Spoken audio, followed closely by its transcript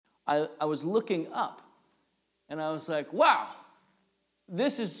I was looking up, and I was like, wow,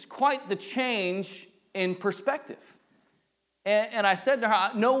 this is quite the change in perspective. And I said to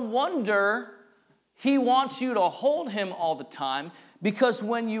her, no wonder he wants you to hold him all the time, because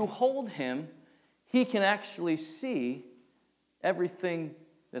when you hold him, he can actually see everything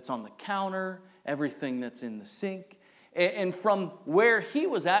that's on the counter, everything that's in the sink. And from where he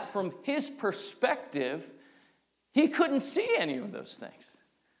was at, from his perspective, he couldn't see any of those things.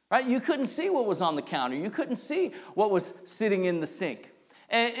 Right? You couldn't see what was on the counter. You couldn't see what was sitting in the sink.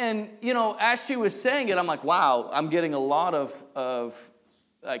 And you know, as she was saying it, I'm like, wow, I'm getting a lot of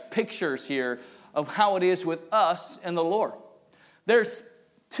like pictures here of how it is with us and the Lord. There's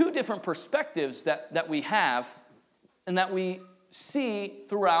two different perspectives that we have and that we see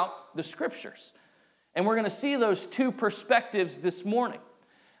throughout the Scriptures. And we're going to see those two perspectives this morning.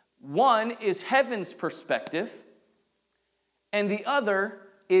 One is heaven's perspective, and the other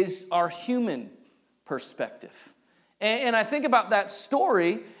is our human perspective. And I think about that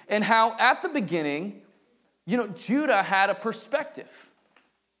story and how at the beginning, you know, Judah had a perspective.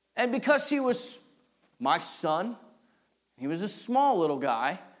 And because he was my son, he was a small little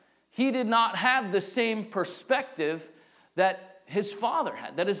guy, he did not have the same perspective that his father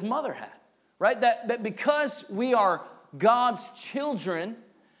had, that his mother had. Right? That because we are God's children,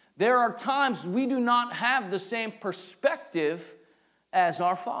 there are times we do not have the same perspective as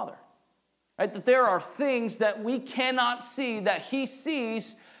our Father. Right? That there are things that we cannot see that He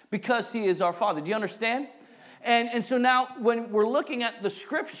sees because He is our Father. Do you understand? And so now when we're looking at the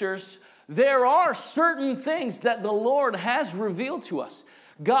Scriptures, there are certain things that the Lord has revealed to us.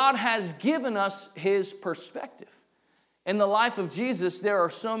 God has given us His perspective. In the life of Jesus, there are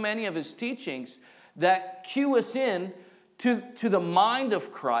so many of His teachings that cue us in to the mind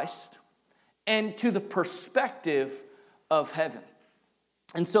of Christ and to the perspective of heaven.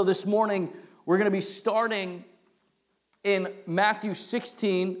 And so this morning, we're going to be starting in Matthew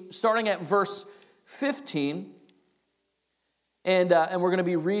 16, starting at verse 15, and we're going to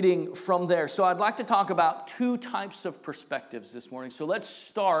be reading from there. So I'd like to talk about two types of perspectives this morning. So let's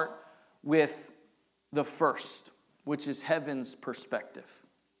start with the first, which is heaven's perspective.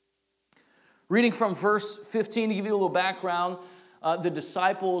 Reading from verse 15 to give you a little background, the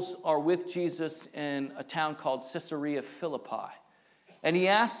disciples are with Jesus in a town called Caesarea Philippi. And he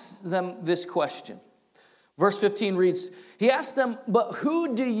asks them this question. Verse 15 reads, he asked them, "But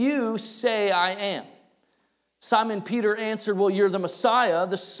who do you say I am?" Simon Peter answered, "Well, you're the Messiah,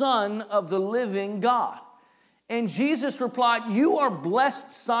 the Son of the living God." And Jesus replied, "You are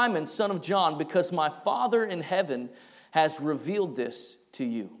blessed, Simon, son of John, because my Father in heaven has revealed this to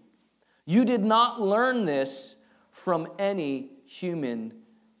you. You did not learn this from any human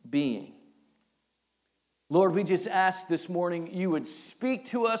being." Lord, we just ask this morning you would speak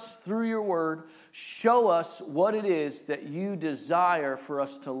to us through your word. Show us what it is that you desire for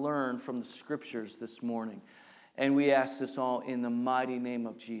us to learn from the Scriptures this morning. And we ask this all in the mighty name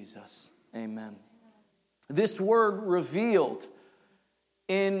of Jesus. Amen. This word revealed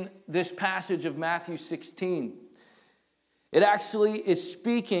in this passage of Matthew 16, it actually is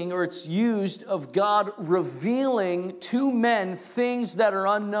speaking, or it's used of God revealing to men things that are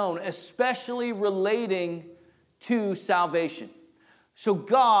unknown, especially relating to salvation. So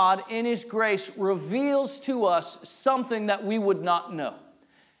God, in His grace, reveals to us something that we would not know.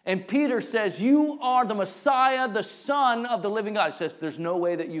 And Peter says, "You are the Messiah, the Son of the living God." He says, there's no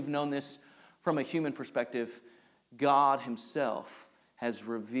way that you've known this from a human perspective. God Himself has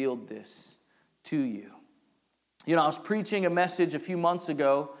revealed this to you. You know, I was preaching a message a few months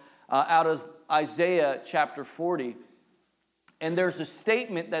ago out of Isaiah chapter 40. And there's a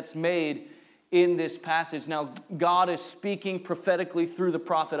statement that's made in this passage. Now, God is speaking prophetically through the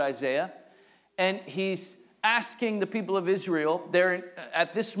prophet Isaiah. And He's asking the people of Israel,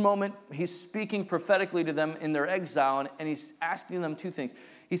 at this moment, He's speaking prophetically to them in their exile. And He's asking them two things.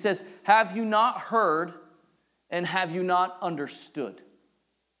 He says, "Have you not heard and have you not understood?"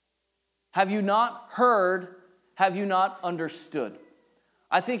 Have you not heard? Have you not understood?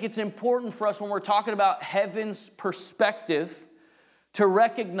 I think it's important for us when we're talking about heaven's perspective to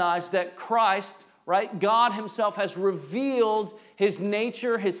recognize that Christ, right, God Himself has revealed His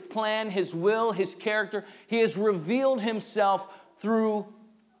nature, His plan, His will, His character. He has revealed Himself through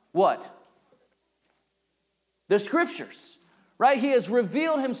what? The Scriptures, right? He has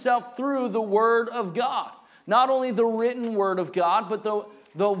revealed Himself through the Word of God. Not only the written Word of God, but the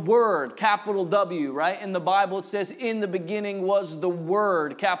Word, capital W, right? In the Bible it says, "In the beginning was the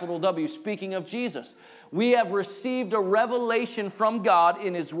Word," capital W, speaking of Jesus. We have received a revelation from God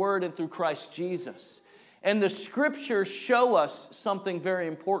in His Word and through Christ Jesus. And the scriptures show us something very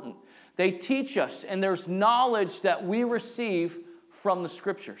important. They teach us, and there's knowledge that we receive from the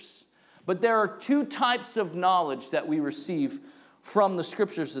scriptures. But there are two types of knowledge that we receive from the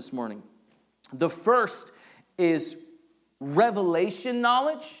scriptures this morning. The first is revelation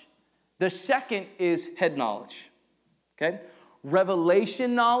knowledge. The second is head knowledge. Okay?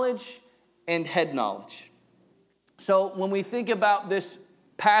 Revelation knowledge and head knowledge. So when we think about this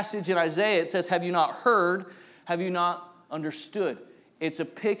passage in Isaiah, it says, have you not heard? Have you not understood? It's a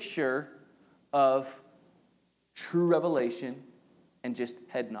picture of true revelation and just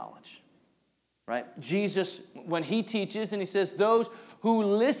head knowledge. Right? Jesus, when he teaches, and he says, those who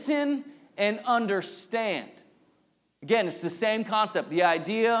listen and understand. Again, it's the same concept. The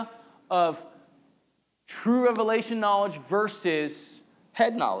idea of true revelation knowledge versus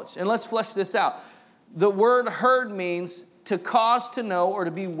head knowledge. And let's flesh this out. The word heard means to cause to know or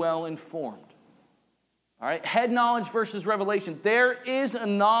to be well informed. All right? Head knowledge versus revelation. There is a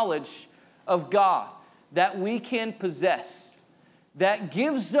knowledge of God that we can possess that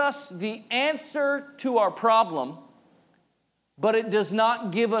gives us the answer to our problem, but it does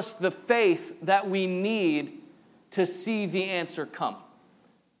not give us the faith that we need to see the answer come.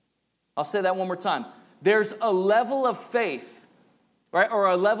 I'll say that one more time. There's a level of faith, right, or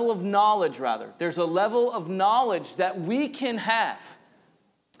a level of knowledge, rather. There's a level of knowledge that we can have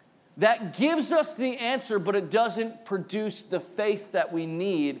that gives us the answer, but it doesn't produce the faith that we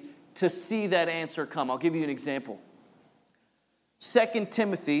need to see that answer come. I'll give you an example. 2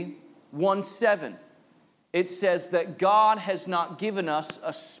 Timothy 1:7. It says that God has not given us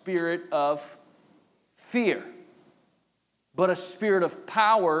a spirit of fear, but a spirit of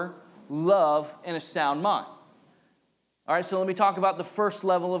power, love, and a sound mind. All right, so let me talk about the first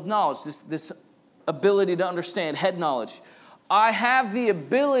level of knowledge, this ability to understand, head knowledge. I have the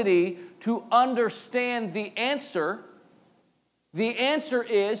ability to understand the answer. The answer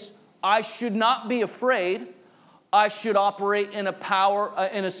is, I should not be afraid. I should operate in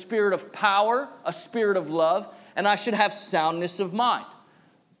a spirit of power, a spirit of love, and I should have soundness of mind.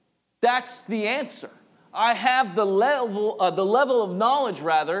 That's the answer. I have the level of knowledge,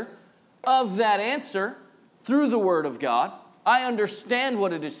 rather, of that answer through the Word of God. I understand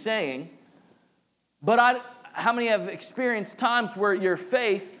what it is saying, but how many have experienced times where your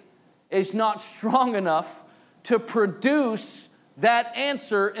faith is not strong enough to produce that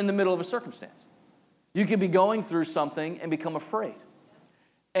answer in the middle of a circumstance? You could be going through something and become afraid.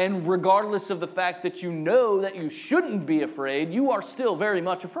 And regardless of the fact that you know that you shouldn't be afraid, you are still very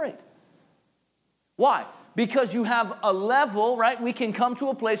much afraid. Why? Because you have a level, right? We can come to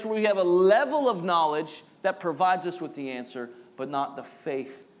a place where we have a level of knowledge that provides us with the answer, but not the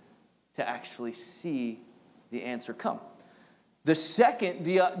faith to actually see the answer come. The second,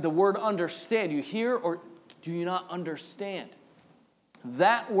 the word understand, you hear or do you not understand?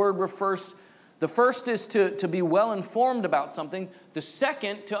 That word refers, the first is to be well informed about something. The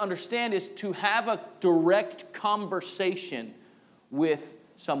second, to understand, is to have a direct conversation with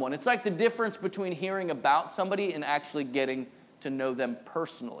someone. It's like the difference between hearing about somebody and actually getting to know them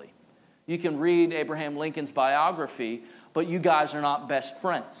personally. You can read Abraham Lincoln's biography, but you guys are not best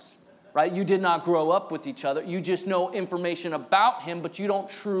friends, right? You did not grow up with each other. You just know information about him, but you don't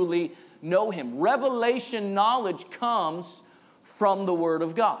truly know him. Revelation knowledge comes from the Word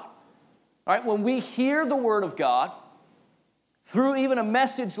of God. All right, when we hear the Word of God, through even a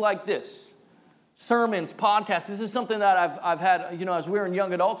message like this, sermons, podcasts, this is something that I've had, as we were in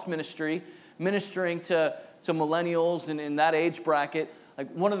young adults ministry, ministering to millennials and in that age bracket, like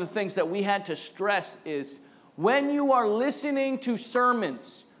one of the things that we had to stress is when you are listening to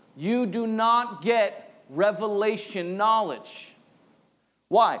sermons, you do not get revelation knowledge.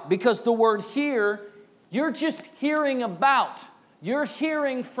 Why? Because the word hear, you're just hearing about. You're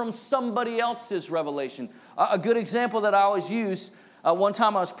hearing from somebody else's revelation. A good example that I always use, one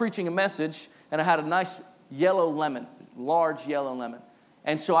time I was preaching a message, and I had a nice yellow lemon, large yellow lemon.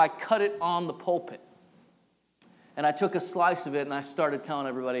 And so I cut it on the pulpit. And I took a slice of it, and I started telling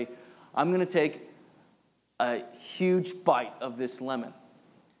everybody, I'm going to take a huge bite of this lemon.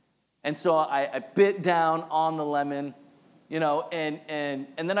 And so I bit down on the lemon, and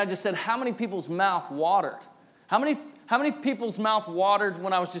then I just said, how many people's mouth watered? How many people's mouth watered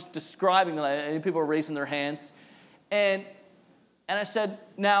when I was just describing that? Any people were raising their hands. And I said,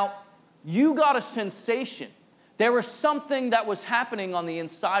 now, you got a sensation. There was something that was happening on the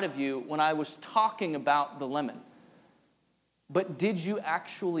inside of you when I was talking about the lemon. But did you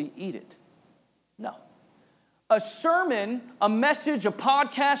actually eat it? No. A sermon, a message, a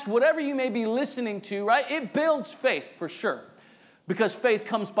podcast, whatever you may be listening to, right? It builds faith for sure. Because faith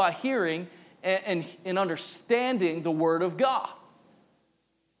comes by hearing, and understanding the Word of God.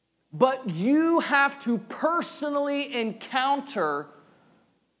 But you have to personally encounter,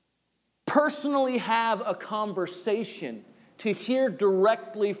 personally have a conversation to hear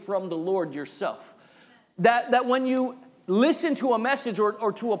directly from the Lord yourself. That when you listen to a message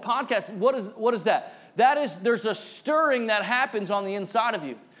or to a podcast, what is that? That is, there's a stirring that happens on the inside of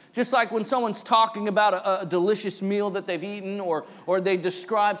you. Just like when someone's talking about a delicious meal that they've eaten, or they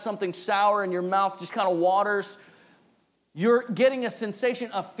describe something sour and your mouth just kind of waters. You're getting a sensation,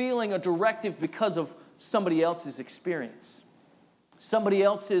 a feeling, a directive because of somebody else's experience. Somebody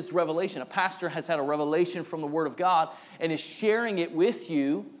else's revelation. A pastor has had a revelation from the Word of God and is sharing it with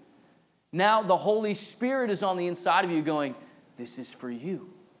you. Now the Holy Spirit is on the inside of you going, this is for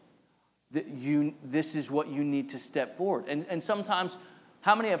you. This is what you need to step forward. And sometimes,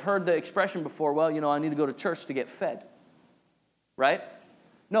 how many have heard the expression before, well, I need to go to church to get fed, right?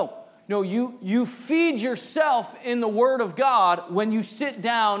 No, you feed yourself in the Word of God when you sit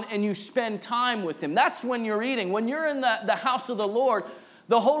down and you spend time with Him. That's when you're eating. When you're in the house of the Lord,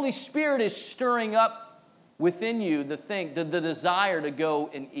 the Holy Spirit is stirring up within you the desire to go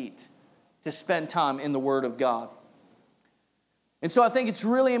and eat, to spend time in the Word of God. And so I think it's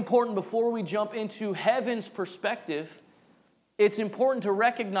really important before we jump into heaven's perspective, it's important to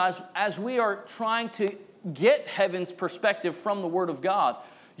recognize as we are trying to get heaven's perspective from the Word of God,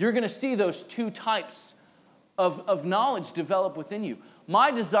 you're going to see those two types of knowledge develop within you. My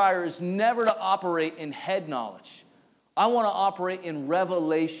desire is never to operate in head knowledge. I want to operate in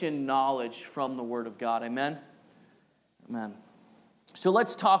revelation knowledge from the Word of God. Amen? Amen. So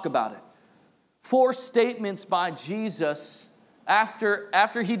let's talk about it. 4 statements by Jesus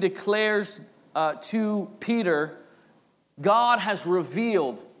after he declares to Peter, God has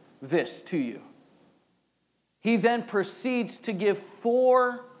revealed this to you. He then proceeds to give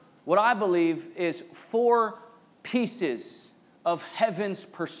 4, what I believe is 4 pieces of heaven's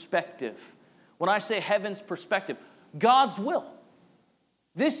perspective. When I say heaven's perspective, God's will.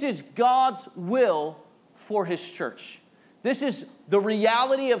 This is God's will for His church. This is the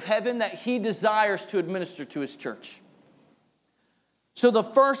reality of heaven that He desires to administer to His church. So the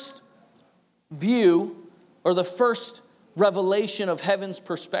first view, or the first revelation of heaven's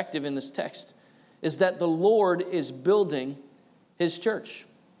perspective in this text, is that the Lord is building His church.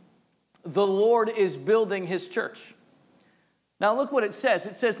 The Lord is building His church. Now look what it says.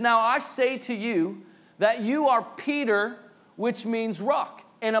 It says, now I say to you that you are Peter, which means rock.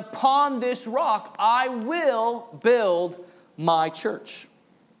 And upon this rock I will build my church.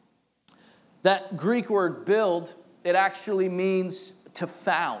 That Greek word build, it actually means to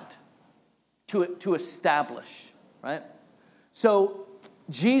found, to establish, right? So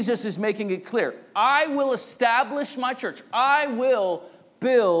Jesus is making it clear. I will establish my church. I will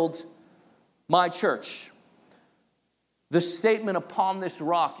build my church. The statement upon this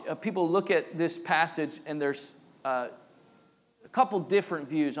rock, people look at this passage and there's a couple different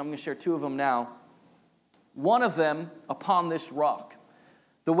views. I'm going to share 2 of them now. One of them, upon this rock.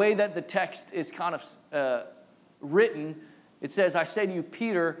 The way that the text is kind of written, it says, I say to you,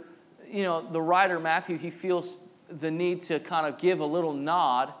 Peter, the writer Matthew, he feels the need to kind of give a little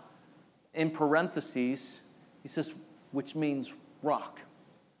nod in parentheses. He says, which means rock.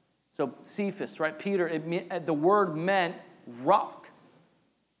 So Cephas, right? Peter, the word meant rock.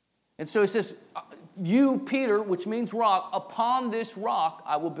 And so he says, you, Peter, which means rock, upon this rock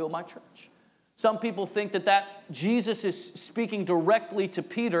I will build my church. Some people think that Jesus is speaking directly to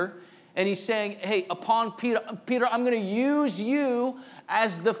Peter, and he's saying, hey, upon Peter, I'm going to use you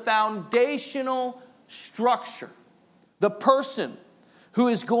as the foundational structure, the person who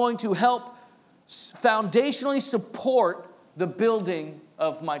is going to help foundationally support the building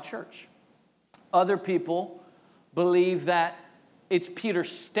of my church. Other people believe that it's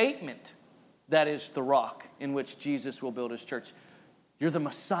Peter's statement that is the rock in which Jesus will build His church. You're the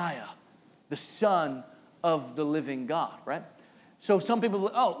Messiah, the Son of the living God, right? So some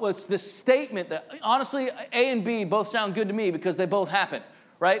people, it's this statement that, honestly, A and B both sound good to me because they both happen,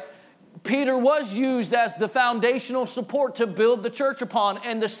 right? Peter was used as the foundational support to build the church upon,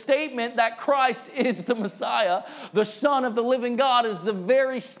 and the statement that Christ is the Messiah, the Son of the living God, is the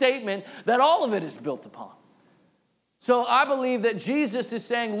very statement that all of it is built upon. So I believe that Jesus is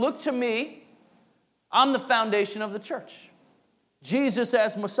saying, look to me, I'm the foundation of the church. Jesus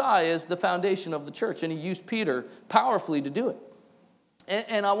as Messiah is the foundation of the church, and He used Peter powerfully to do it.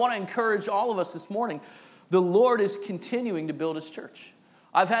 And I want to encourage all of us this morning, the Lord is continuing to build His church.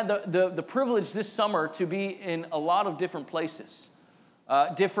 I've had the privilege this summer to be in a lot of different places.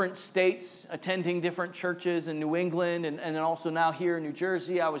 different states, attending different churches in New England and then also now here in New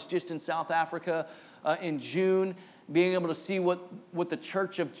Jersey. I was just in South Africa in June, being able to see what the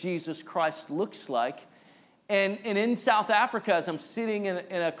Church of Jesus Christ looks like. And in South Africa, as I'm sitting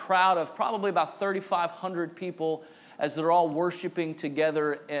in a crowd of probably about 3,500 people as they're all worshiping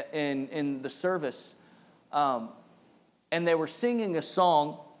together in the service, and they were singing a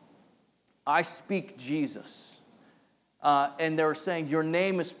song, I Speak Jesus. And they were saying, your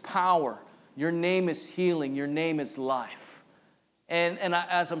name is power, your name is healing, your name is life. And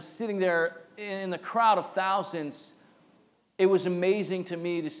as I'm sitting there in the crowd of thousands, it was amazing to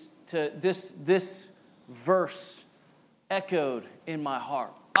me to this verse echoed in my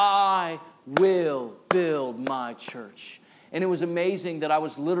heart. I will build my church. And it was amazing that I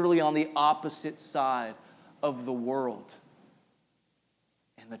was literally on the opposite side of the world.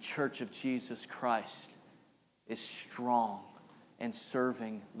 And the Church of Jesus Christ is strong and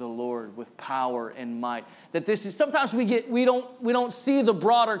serving the Lord with power and might. That this is, sometimes we don't see the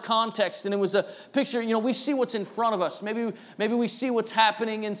broader context, and it was a picture, we see what's in front of us. Maybe we see what's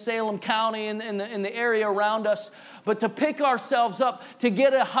happening in Salem County and in the area around us, but to pick ourselves up, to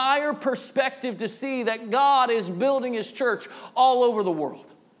get a higher perspective, to see that God is building His church all over the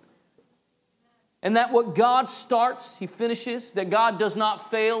world. And that what God starts, He finishes, that God does not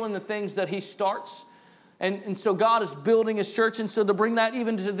fail in the things that He starts. And so God is building His church. And so to bring that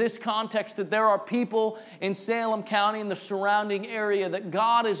even to this context, that there are people in Salem County and the surrounding area that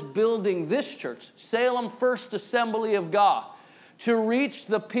God is building this church, Salem First Assembly of God, to reach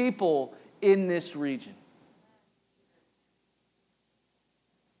the people in this region.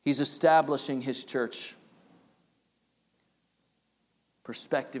 He's establishing His church.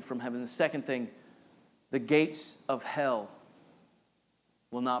 Perspective from heaven. The second thing, the gates of hell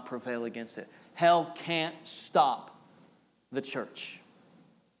will not prevail against it. Hell can't stop the church.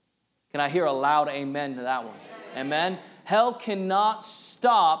 Can I hear a loud amen to that one? Amen? Hell cannot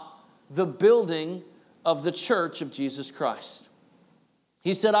stop the building of the church of Jesus Christ.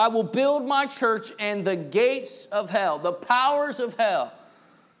 He said, I will build my church, and the gates of hell, the powers of hell,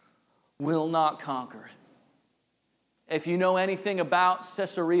 will not conquer it. If you know anything about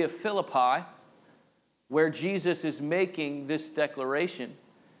Caesarea Philippi, where Jesus is making this declaration,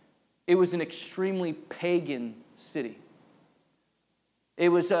 it was an extremely pagan city. It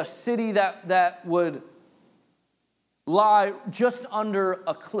was a city that would lie just under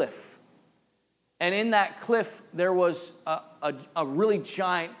a cliff. And in that cliff, there was a really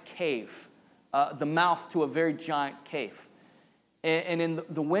giant cave, the mouth to a very giant cave. And in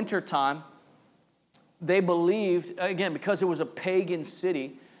the wintertime, they believed, again, because it was a pagan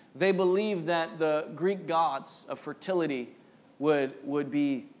city, they believed that the Greek gods of fertility would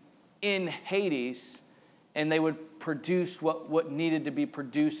be in Hades, and they would produce what needed to be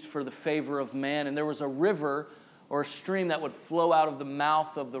produced for the favor of man. And there was a river or a stream that would flow out of the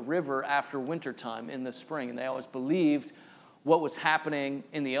mouth of the river after wintertime in the spring. And they always believed what was happening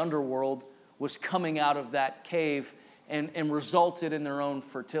in the underworld was coming out of that cave and resulted in their own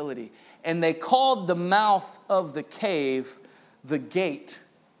fertility. And they called the mouth of the cave the gate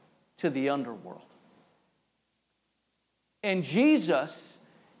to the underworld. And Jesus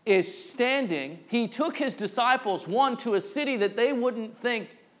is standing. He took His disciples, one, to a city that they wouldn't think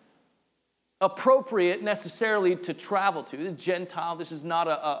appropriate necessarily to travel to. The Gentile, this is not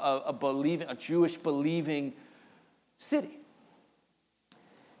a Jewish believing city.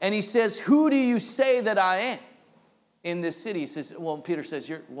 And He says, who do you say that I am in this city? He says, well, Peter says,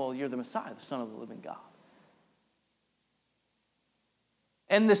 you're the Messiah, the Son of the living God.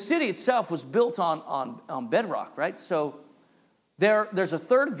 And the city itself was built on bedrock, right? So there's a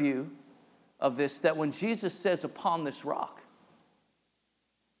third view of this, that when Jesus says, upon this rock,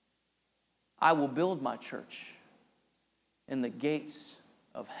 I will build my church, and the gates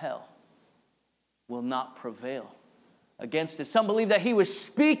of hell will not prevail against it. Some believe that He was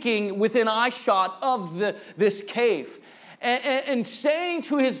speaking within eyeshot of this cave and saying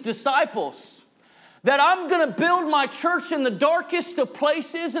to His disciples that I'm going to build my church in the darkest of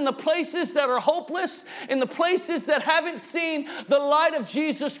places, in the places that are hopeless, in the places that haven't seen the light of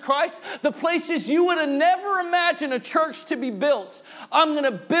Jesus Christ, the places you would have never imagined a church to be built. I'm going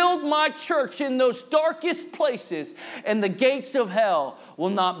to build my church in those darkest places, and the gates of hell will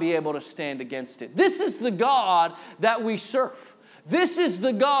not be able to stand against it. This is the God that we serve. This is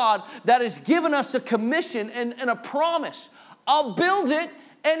the God that has given us a commission and a promise. I'll build it,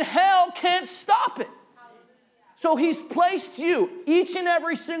 and hell can't stop it. So He's placed you, each and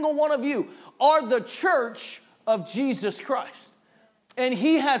every single one of you, are the church of Jesus Christ. And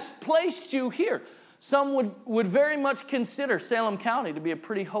He has placed you here. some would very much consider Salem County to be a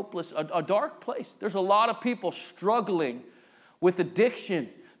pretty hopeless, a dark place. There's a lot of people struggling with addiction.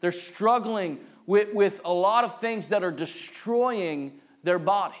 They're struggling with a lot of things that are destroying their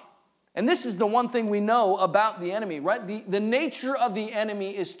body. And this is the one thing we know about the enemy, right? The nature of the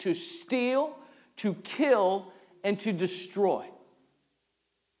enemy is to steal, to kill, and to destroy.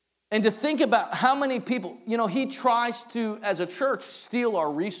 And to think about how many people, he tries to, as a church, steal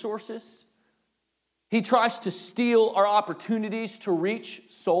our resources. He tries to steal our opportunities to reach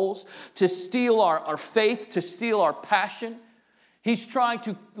souls, to steal our faith, to steal our passion. He's trying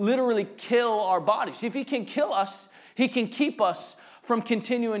to literally kill our bodies. If he can kill us, he can keep us from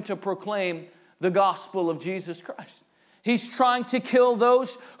continuing to proclaim the gospel of Jesus Christ. He's trying to kill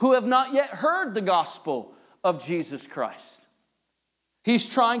those who have not yet heard the gospel of Jesus Christ. He's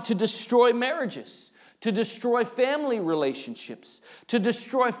trying to destroy marriages, to destroy family relationships, to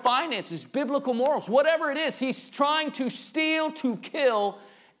destroy finances, biblical morals, whatever it is. He's trying to steal, to kill,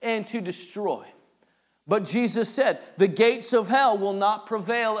 and to destroy. But Jesus said, the gates of hell will not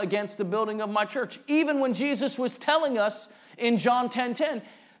prevail against the building of my church. Even when Jesus was telling us in John 10:10,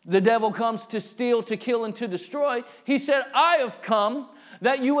 the devil comes to steal, to kill, and to destroy. He said, I have come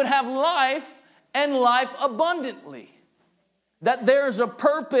that you would have life and life abundantly. That there's a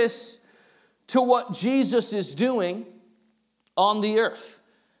purpose to what Jesus is doing on the earth.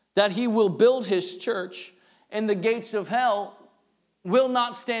 That he will build his church and the gates of hell will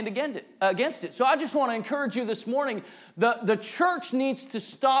not stand against it. So I just want to encourage you this morning, the church needs to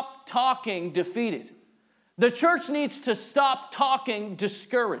stop talking defeated. The church needs to stop talking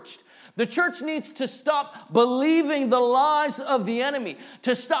discouraged. The church needs to stop believing the lies of the enemy,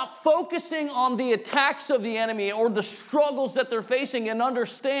 to stop focusing on the attacks of the enemy or the struggles that they're facing and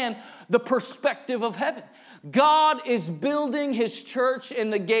understand the perspective of heaven. God is building his church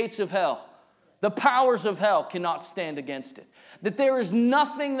in the gates of hell. The powers of hell cannot stand against it. That there is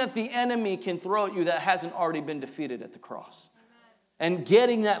nothing that the enemy can throw at you that hasn't already been defeated at the cross. And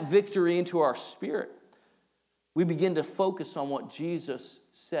getting that victory into our spirit, we begin to focus on what Jesus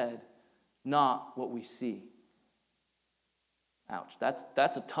said, not what we see. Ouch,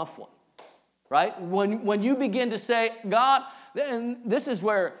 that's a tough one, right? When you begin to say, God, and this is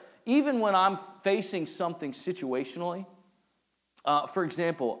where, even when I'm facing something situationally, for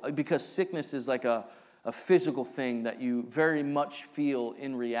example, because sickness is like a physical thing that you very much feel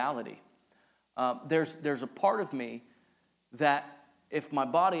in reality, there's a part of me that if my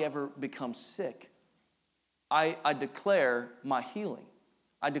body ever becomes sick, I declare my healing.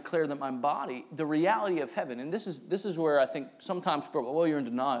 I declare that my body, the reality of heaven, and this is where I think sometimes people go, well, you're in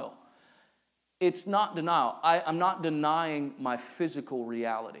denial. It's not denial. I'm not denying my physical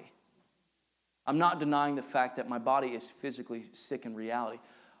reality. I'm not denying the fact that my body is physically sick in reality.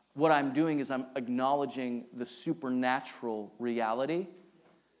 What I'm doing is I'm acknowledging the supernatural reality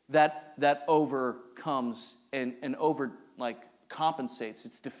that overcomes and compensates.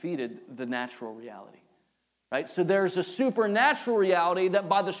 It's defeated the natural reality. Right? So there's a supernatural reality that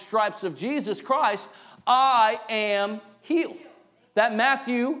by the stripes of Jesus Christ, I am healed. That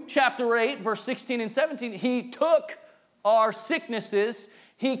Matthew chapter 8, verse 16 and 17, he took our sicknesses,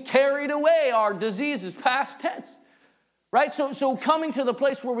 he carried away our diseases, past tense. Right? So coming to the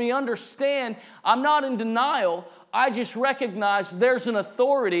place where we understand, I'm not in denial, I just recognize there's an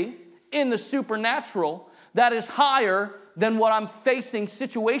authority in the supernatural that is higher than what I'm facing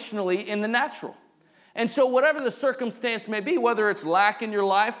situationally in the natural. And so whatever the circumstance may be, whether it's lack in your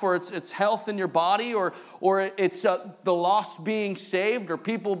life or it's health in your body or it's the lost being saved or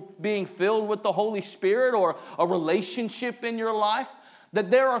people being filled with the Holy Spirit or a relationship in your life, that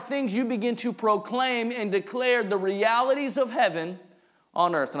there are things you begin to proclaim and declare the realities of heaven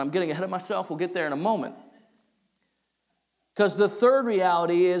on earth. And I'm getting ahead of myself. We'll get there in a moment. Because the third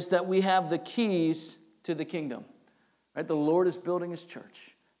reality is that we have the keys to the kingdom. Right? The Lord is building his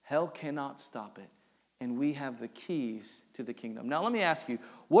church. Hell cannot stop it. And we have the keys to the kingdom. Now, let me ask you,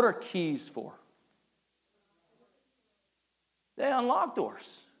 what are keys for? They unlock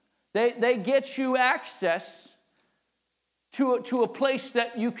doors. They get you access to a place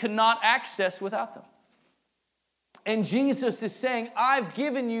that you cannot access without them. And Jesus is saying, I've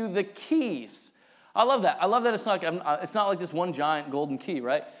given you the keys. I love that. I love that it's not like this one giant golden key,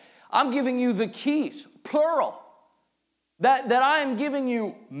 right? I'm giving you the keys, plural. That I am giving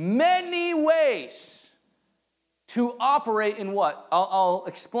you many ways to operate in what? I'll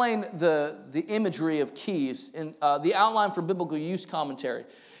explain the imagery of keys in the Outline for Biblical Use commentary.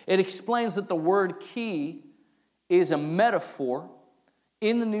 It explains that the word key is a metaphor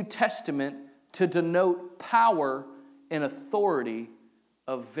in the New Testament to denote power and authority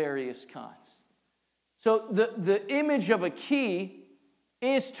of various kinds. So the image of a key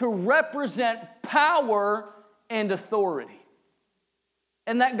is to represent power and authority.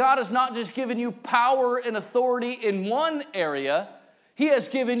 And that God has not just given you power and authority in one area, He has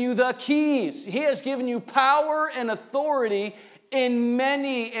given you the keys. He has given you power and authority in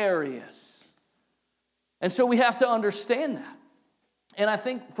many areas. And so we have to understand that. And I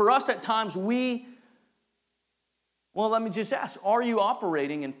think for us at times let me just ask, are you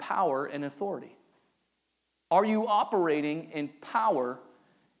operating in power and authority? Are you operating in power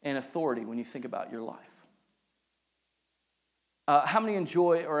and authority when you think about your life? How many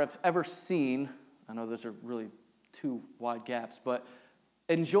enjoy or have ever seen, I know those are really two wide gaps, but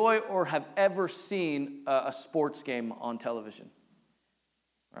enjoy or have ever seen a sports game on television?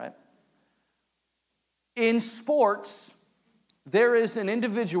 Right? In sports, there is an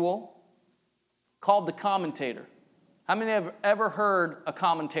individual called the commentator. How many have ever heard a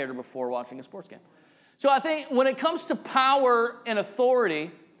commentator before watching a sports game? So I think when it comes to power and authority,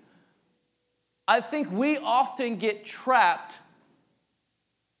 I think we often get trapped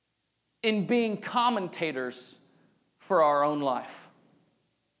in being commentators for our own life.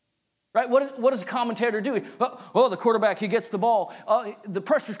 Right? What does a commentator do? The quarterback, he gets the ball. The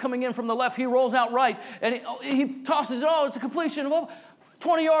pressure's coming in from the left. He rolls out right. And he tosses it. It's a completion.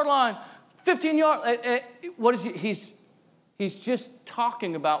 20-yard line, 15-yard. What is he? He's just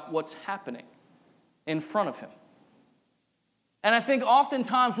talking about what's happening in front of him. And I think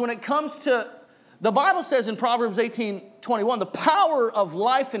oftentimes when it comes to, the Bible says in Proverbs 18:21, the power of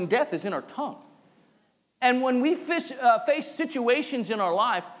life and death is in our tongue. And when we face situations in our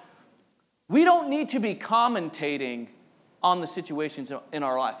life, we don't need to be commentating on the situations in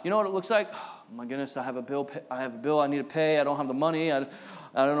our life. You know what it looks like? Oh, my goodness, I have a bill I need to pay. I don't have the money. I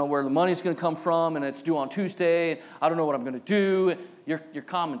don't know where the money's going to come from, and it's due on Tuesday. I don't know what I'm going to do. You're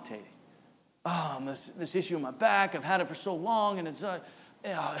commentating. This issue in my back, I've had it for so long, and it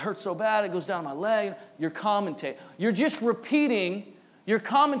hurts so bad, it goes down my leg. You're commentating. You're just repeating, you're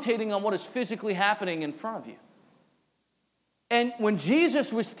commentating on what is physically happening in front of you. And when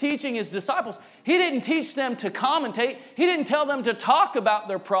Jesus was teaching his disciples, he didn't teach them to commentate. He didn't tell them to talk about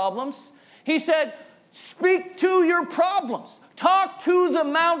their problems. He said, speak to your problems. Talk to the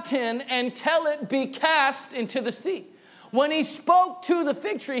mountain and tell it be cast into the sea. When he spoke to the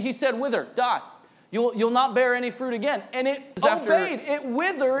fig tree, he said, wither, die. You'll not bear any fruit again. And it obeyed. It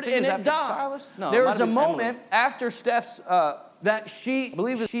withered and it died. No, there was a moment after Steph's, that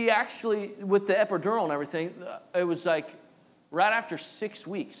she actually, with the epidural and everything, it was like right after 6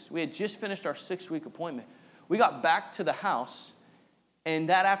 weeks. We had just finished our 6-week appointment. We got back to the house, and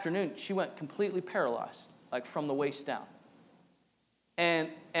that afternoon, she went completely paralyzed, like from the waist down. And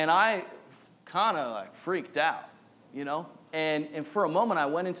I kind of like freaked out, you know? And for a moment, I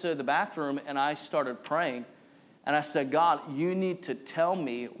went into the bathroom and I started praying. And I said, God, you need to tell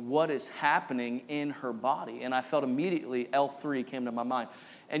me what is happening in her body. And I felt immediately L3 came to my mind.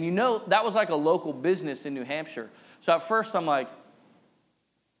 And you know, that was like a local business in New Hampshire. So at first I'm like,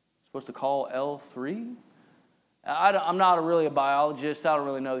 supposed to call L3? I'm not really a biologist. I don't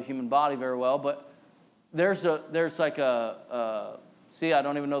really know the human body very well. But there's like see, I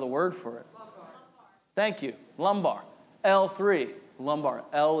don't even know the word for it. Lumbar. Thank you. Lumbar. L3, lumbar.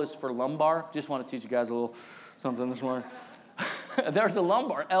 L is for lumbar. Just want to teach you guys a little something this morning. There's a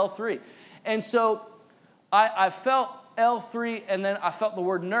lumbar, L3. And so I felt L3, and then I felt the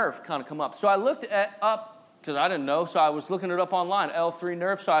word nerve kind of come up. So I looked up, because I didn't know, so I was looking it up online, L3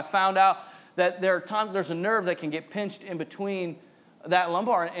 nerve. So I found out that there are times there's a nerve that can get pinched in between that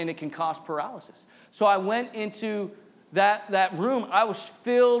lumbar, and it can cause paralysis. So I went into that room. I was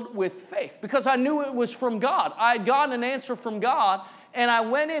filled with faith because I knew it was from God. I had gotten an answer from God, and I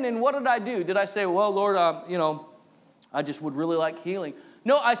went in, and what did I do? Did I say, well, Lord, I just would really like healing?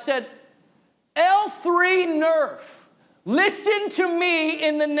 No, I said, L3 nerve, listen to me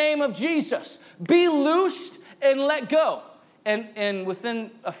in the name of Jesus. Be loosed and let go. And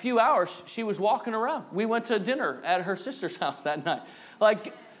within a few hours, she was walking around. We went to dinner at her sister's house that night.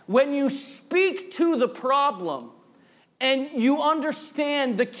 Like, when you speak to the problem, and you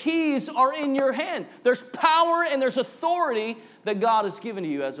understand the keys are in your hand. There's power and there's authority that God has given to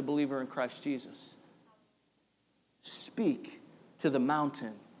you as a believer in Christ Jesus. Speak to the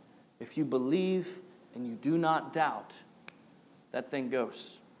mountain. If you believe and you do not doubt, that thing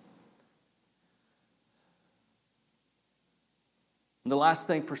goes. And the last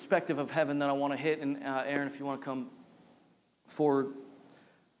thing, perspective of heaven, that I want to hit, and Aaron, if you want to come forward.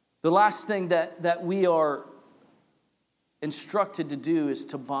 The last thing that we are instructed to do is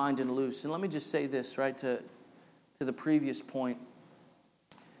to bind and loose. And let me just say this, right, to the previous point.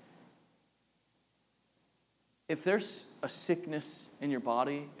 if there's a sickness in your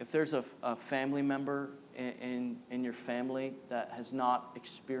body, if there's a family member in your family that has not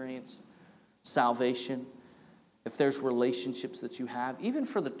experienced salvation, if there's relationships that you have, even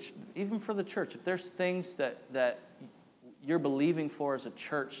for the church, if there's things that you're believing for as a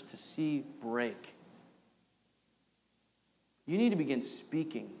church to see break, you need to begin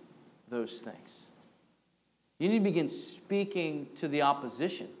speaking those things. You need to begin speaking to the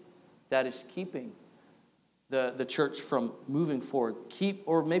opposition that is keeping the church from moving forward.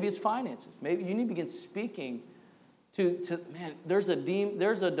 Or maybe it's finances. Maybe you need to begin speaking to man, there's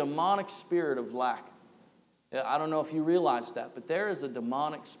a demonic spirit of lack. I don't know if you realize that, but there is a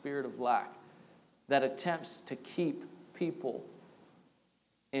demonic spirit of lack that attempts to keep people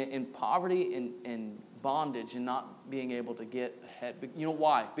in poverty and bondage and not being able to get ahead. You know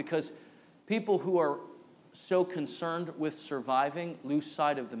why? Because people who are so concerned with surviving lose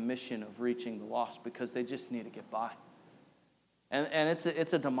sight of the mission of reaching the lost because they just need to get by. And it's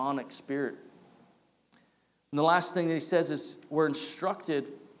a demonic spirit. And the last thing that he says is we're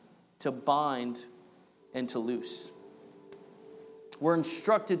instructed to bind and to loose. We're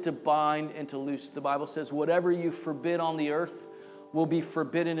instructed to bind and to loose. The Bible says whatever you forbid on the earth will be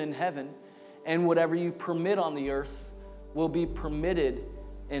forbidden in heaven, and whatever you permit on the earth will be permitted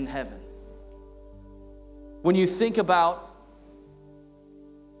in heaven. When you think about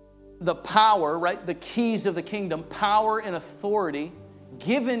the power, right, the keys of the kingdom, power and authority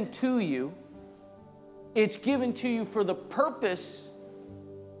given to you, it's given to you for the purpose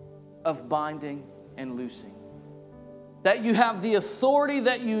of binding and loosing. That you have the authority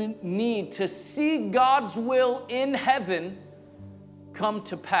that you need to see God's will in heaven come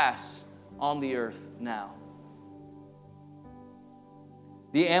to pass on the earth now.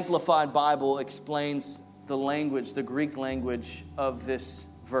 The Amplified Bible explains the language, the Greek language of this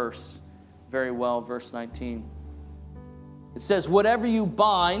verse very well, verse 19. It says, whatever you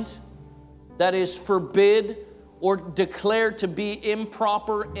bind, that is forbid or declared to be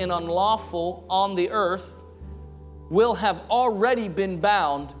improper and unlawful on the earth, will have already been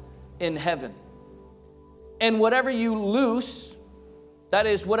bound in heaven. And whatever you loose, that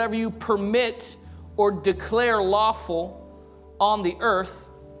is, whatever you permit or declare lawful on the earth,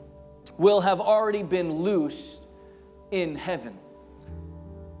 will have already been loosed in heaven.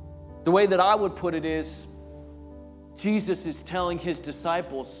 The way that I would put it is, Jesus is telling his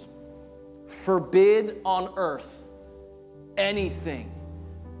disciples, forbid on earth anything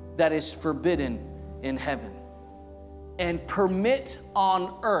that is forbidden in heaven, and permit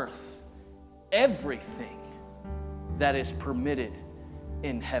on earth everything that is permitted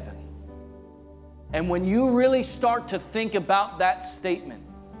in heaven. And when you really start to think about that statement,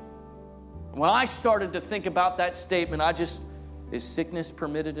 when I started to think about that statement, is sickness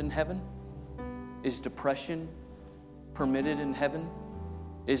permitted in heaven? Is depression permitted in heaven?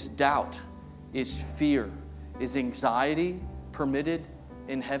 Is doubt, is fear, is anxiety permitted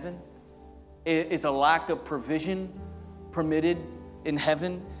in heaven? Is a lack of provision permitted in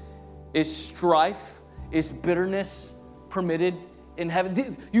heaven? Is strife, is bitterness permitted in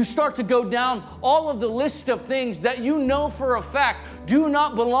heaven? You start to go down all of the list of things that you know for a fact do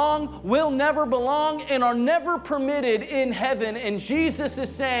not belong, will never belong, and are never permitted in heaven. And Jesus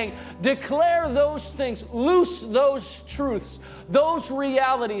is saying, declare those things, loose those truths, those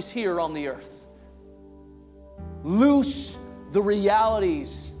realities here on the earth. Loose the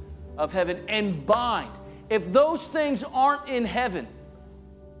realities of heaven and bind. If those things aren't in heaven,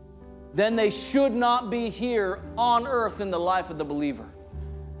 then they should not be here on earth in the life of the believer.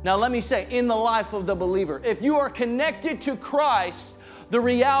 Now let me say, in the life of the believer, if you are connected to Christ, the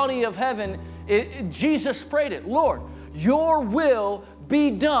reality of heaven, Jesus prayed it, Lord, your will be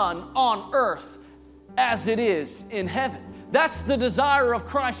done on earth as it is in heaven. That's the desire of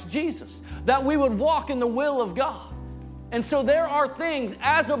Christ Jesus, that we would walk in the will of God. And so there are things,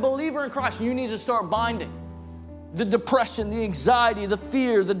 as a believer in Christ, you need to start binding. The depression, the anxiety, the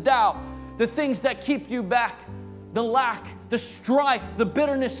fear, the doubt, the things that keep you back, the lack, the strife, the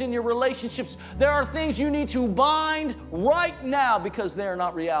bitterness in your relationships. There are things you need to bind right now because they are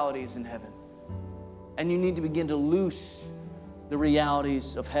not realities in heaven. And you need to begin to loose the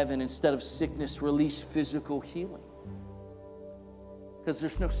realities of heaven. Instead of sickness, release physical healing. Because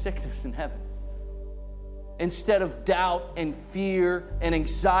there's no sickness in heaven. Instead of doubt and fear and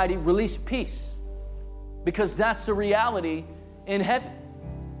anxiety, release peace. Because that's the reality in heaven.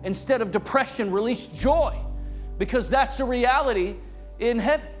 Instead of depression, release joy. Because that's the reality in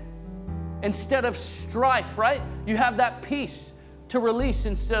heaven. Instead of strife, right? You have that peace to release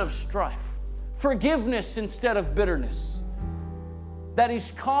instead of strife. Forgiveness instead of bitterness. That He's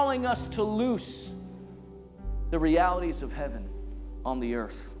calling us to loose the realities of heaven on the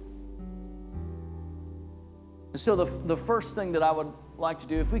earth. And so the first thing that I would like to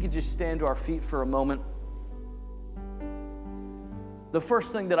do, if we could just stand to our feet for a moment. The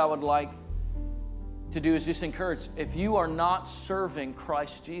first thing that I would like to do is just encourage, if you are not serving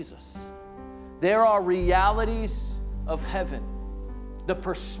Christ Jesus, there are realities of heaven, the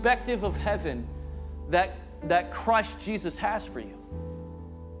perspective of heaven that Christ Jesus has for you.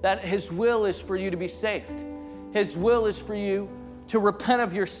 That His will is for you to be saved. His will is for you to repent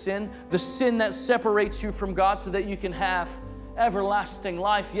of your sin, the sin that separates you from God, so that you can have everlasting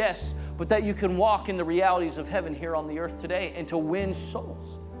life, yes, but that you can walk in the realities of heaven here on the earth today and to win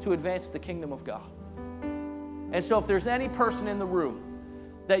souls, to advance the kingdom of God. And so if there's any person in the room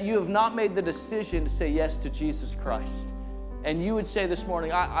that you have not made the decision to say yes to Jesus Christ, and you would say this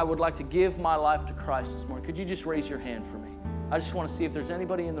morning, I would like to give my life to Christ this morning, could you just raise your hand for me? I just want to see if there's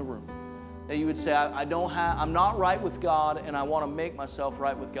anybody in the room that you would say, I'm not right with God, and I want to make myself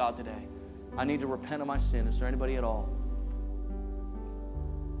right with God today. I need to repent of my sin. Is there anybody at all?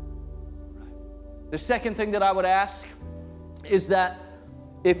 Right. The second thing that I would ask is that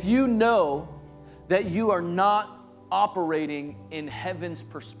if you know that you are not operating in heaven's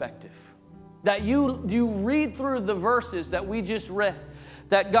perspective, that you read through the verses that we just read,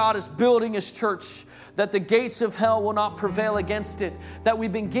 that God is building His church, that the gates of hell will not prevail against it, that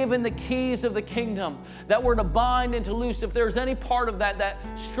we've been given the keys of the kingdom, that we're to bind and to loose. If there's any part of that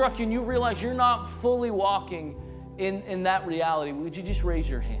struck you and you realize you're not fully walking in that reality, would you just raise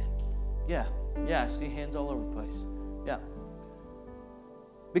your hand? Yeah, I see hands all over the place. Yeah.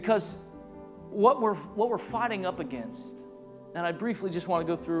 Because what we're fighting up against, and I briefly just want to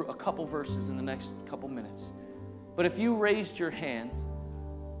go through a couple verses in the next couple minutes. But if you raised your hands,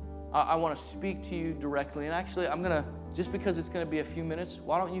 I want to speak to you directly. And actually, I'm going to, just because it's going to be a few minutes,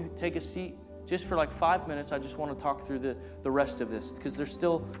 why don't you take a seat just for like 5 minutes? I just want to talk through the rest of this, because there's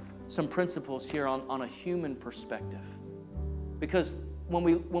still some principles here on a human perspective. Because when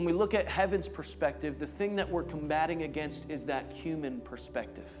we look at heaven's perspective, the thing that we're combating against is that human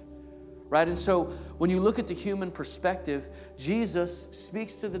perspective. Right? And so when you look at the human perspective, Jesus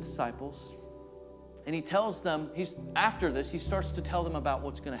speaks to the disciples, and He tells them, after this, He starts to tell them about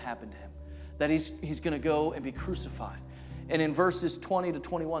what's going to happen to Him, that he's going to go and be crucified. And in verses 20 to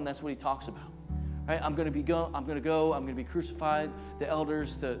 21, that's what He talks about. Right? I'm going to be crucified. The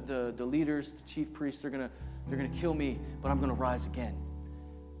elders, the leaders, the chief priests, they're going to kill me, but I'm going to rise again.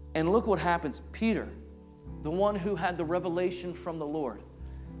 And look what happens. Peter, the one who had the revelation from the Lord,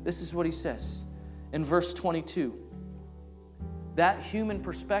 this is what he says in verse 22. That human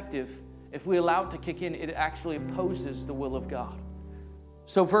perspective, if we allow it to kick in, it actually opposes the will of God.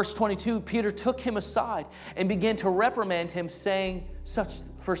 So verse 22, Peter took him aside and began to reprimand him,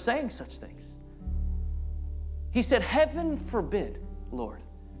 for saying such things. He said, "Heaven forbid, Lord.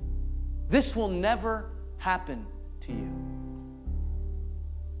 This will never happen to you."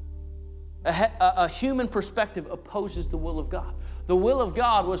 A human perspective opposes the will of God. The will of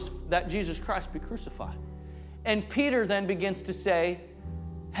God was that Jesus Christ be crucified. And Peter then begins to say,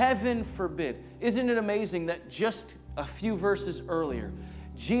 "Heaven forbid." Isn't it amazing that just a few verses earlier,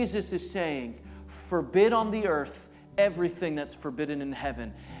 Jesus is saying, "Forbid on the earth everything that's forbidden in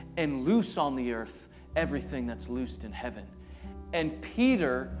heaven, and loose on the earth everything that's loosed in heaven." And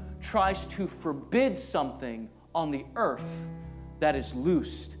Peter tries to forbid something on the earth that is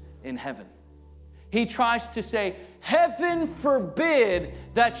loosed in heaven. He tries to say, "Heaven forbid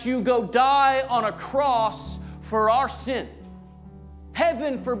that you go die on a cross for our sin.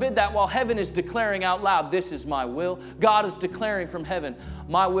 Heaven forbid that," while heaven is declaring out loud, "This is my will." God is declaring from heaven,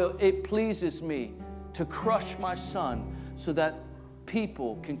 "My will, it pleases me to crush my Son so that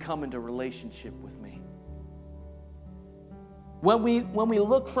people can come into relationship with me." When we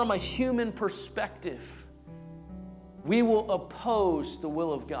look from a human perspective, we will oppose the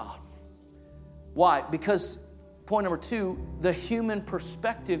will of God. Why? Because, point number 2, the human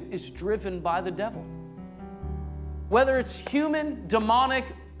perspective is driven by the devil. Whether it's human, demonic,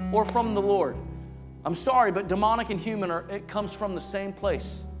 or from the Lord. I'm sorry, but demonic and human, it comes from the same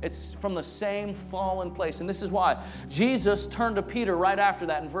place. It's from the same fallen place. And this is why Jesus turned to Peter right after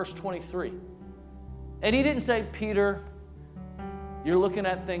that in verse 23. And He didn't say, "Peter, you're looking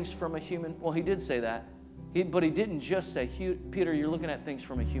at things from a human..." Well, He did say that. But He didn't just say, "Peter, you're looking at things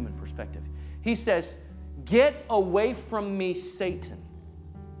from a human perspective." He says, "Get away from me, Satan.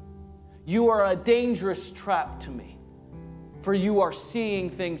 You are a dangerous trap to me, for you are seeing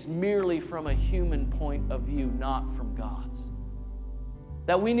things merely from a human point of view, not from God's."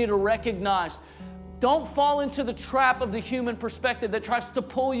 That we need to recognize, don't fall into the trap of the human perspective that tries to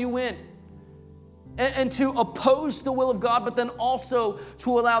pull you in. and to oppose the will of God, but then also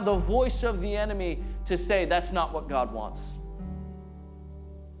to allow the voice of the enemy to say, that's not what God wants.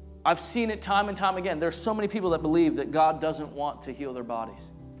 I've seen it time and time again. There's so many people that believe that God doesn't want to heal their bodies.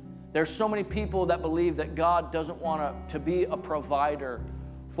 There's so many people that believe that God doesn't want to be a provider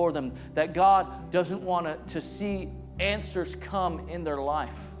for them, that God doesn't want to see answers come in their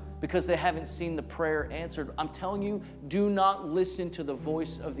life because they haven't seen the prayer answered. I'm telling you, do not listen to the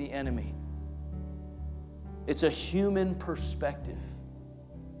voice of the enemy. It's a human perspective.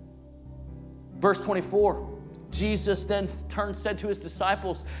 Verse 24, Jesus then said to his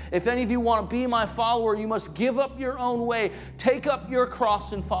disciples, if any of you want to be my follower, you must give up your own way, take up your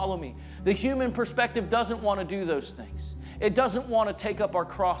cross and follow me. The human perspective doesn't want to do those things. It doesn't want to take up our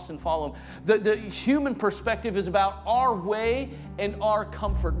cross and follow him. The human perspective is about our way and our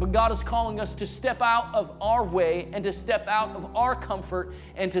comfort. But God is calling us to step out of our way and to step out of our comfort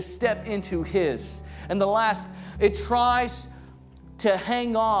and to step into his. And the last, it tries to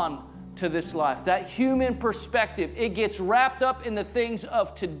hang on to this life. That human perspective, it gets wrapped up in the things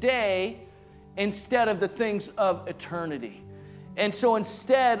of today instead of the things of eternity. And so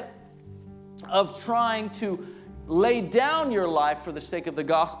instead of trying to lay down your life for the sake of the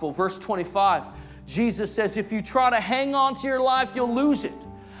gospel, verse 25, Jesus says, if you try to hang on to your life, you'll lose it.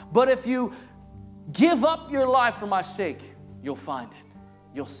 But if you give up your life for my sake, you'll find it.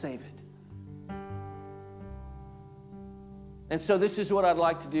 You'll save it. And so this is what I'd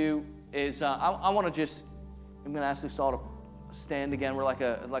like to do is I want to I'm going to ask us all to stand again. We're like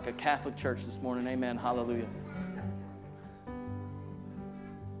a Catholic church this morning. Amen. Hallelujah.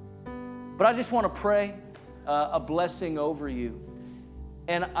 But I just want to pray a blessing over you.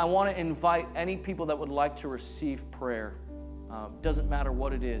 And I want to invite any people that would like to receive prayer. Doesn't matter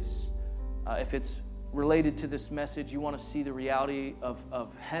what it is. If it's related to this message, you want to see the reality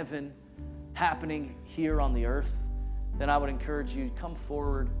of heaven happening here on the earth, then I would encourage you to come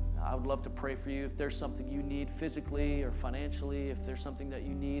forward. I would love to pray for you. If there's something you need physically or financially, if there's something that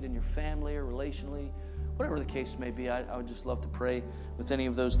you need in your family or relationally, whatever the case may be, I would just love to pray with any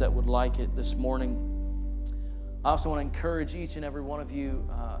of those that would like it this morning. I also want to encourage each and every one of you,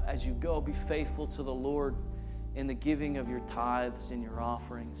 as you go, be faithful to the Lord in the giving of your tithes and your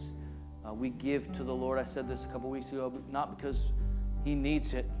offerings. We give to the Lord. I said this a couple weeks ago, but not because he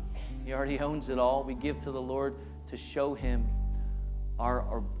needs it. He already owns it all. We give to the Lord to show him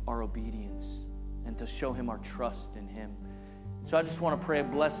our obedience and to show him our trust in him. So I just want to pray a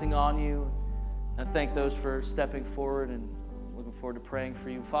blessing on you and thank those for stepping forward and looking forward to praying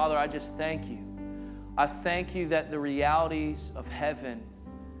for you. Father, I just thank you. I thank you that the realities of heaven,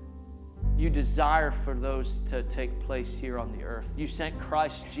 you desire for those to take place here on the earth. You sent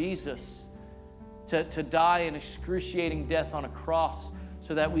Christ Jesus to die an excruciating death on a cross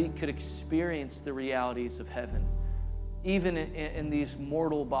so that we could experience the realities of heaven, even in these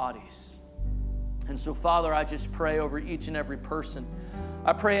mortal bodies. And so, Father, I just pray over each and every person.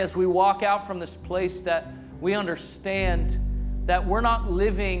 I pray as we walk out from this place that we understand that we're not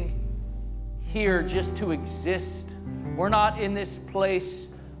living here just to exist. We're not in this place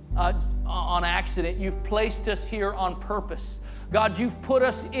on accident. You've placed us here on purpose. God, you've put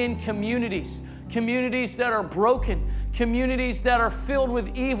us in communities that are broken, communities that are filled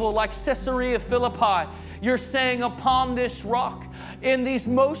with evil, like Caesarea Philippi. You're saying, upon this rock, in these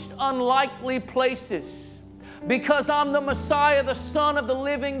most unlikely places, because I'm the Messiah, the Son of the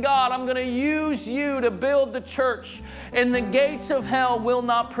living God, I'm going to use you to build the church, and the gates of hell will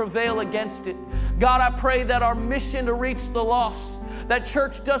not prevail against it. God, I pray that our mission to reach the lost, that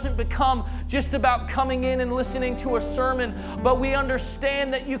church doesn't become just about coming in and listening to a sermon, but we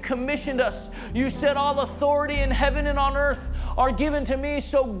understand that you commissioned us. You said all authority in heaven and on earth are given to me,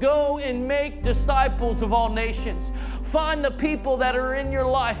 so go and make disciples of all nations. Find the people that are in your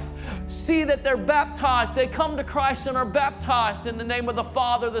life. See that they're baptized. They come to Christ and are baptized in the name of the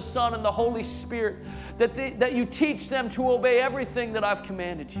Father, the Son, and the Holy Spirit. That you teach them to obey everything that I've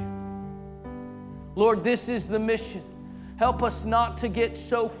commanded you. Lord, this is the mission. Help us not to get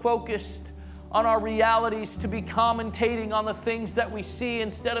so focused on our realities, to be commentating on the things that we see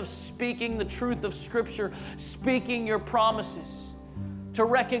instead of speaking the truth of Scripture, speaking your promises. To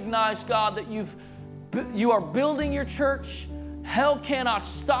recognize, God, that you are building your church. Hell cannot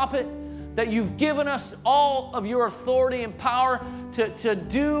stop it. That you've given us all of your authority and power to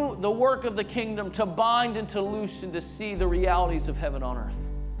do the work of the kingdom, to bind and to loose and to see the realities of heaven on earth.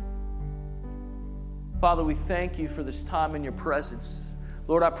 Father, we thank you for this time in your presence.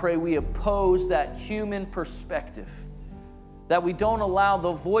 Lord, I pray we oppose that human perspective, that we don't allow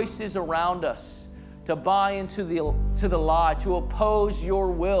the voices around us to buy into the lie, to oppose your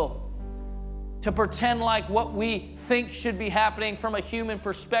will. to pretend like what we think should be happening from a human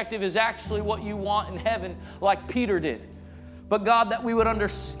perspective is actually what you want in heaven, like Peter did. But God, that we would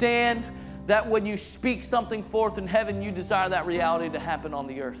understand that when you speak something forth in heaven, you desire that reality to happen on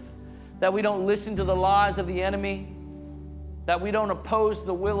the earth. That we don't listen to the lies of the enemy, that we don't oppose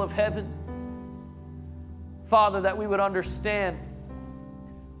the will of heaven. Father, that we would understand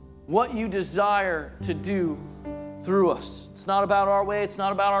what you desire to do through us. It's not about our way, it's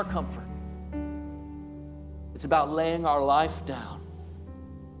not about our comfort. It's about laying our life down.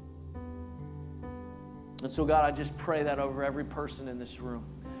 And so, God, I just pray that over every person in this room.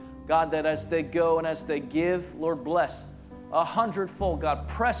 God, that as they go and as they give, Lord, bless 100-fold. God,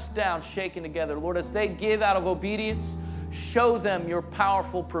 pressed down, shaken together. Lord, as they give out of obedience, show them your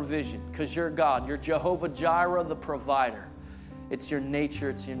powerful provision, because you're God. You're Jehovah Jireh, the provider. It's your nature,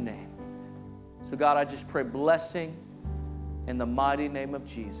 it's your name. So, God, I just pray blessing in the mighty name of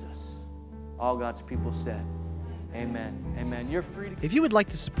Jesus. All God's people said, amen. Amen. You're free to... If you would like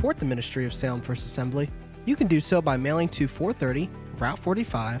to support the ministry of Salem First Assembly, you can do so by mailing to 430 Route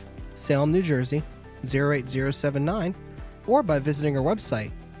 45, Salem, New Jersey, 08079, or by visiting our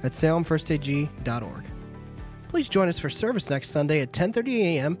website at salemfirstag.org. Please join us for service next Sunday at 10:30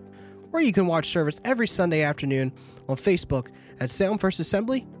 a.m., or you can watch service every Sunday afternoon on Facebook at Salem First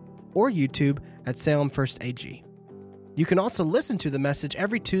Assembly or YouTube at Salem First AG. You can also listen to the message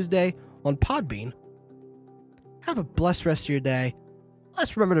every Tuesday on Podbean. Have a blessed rest of your day.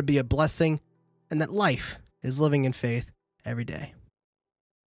 Let's remember to be a blessing, and that life is living in faith every day.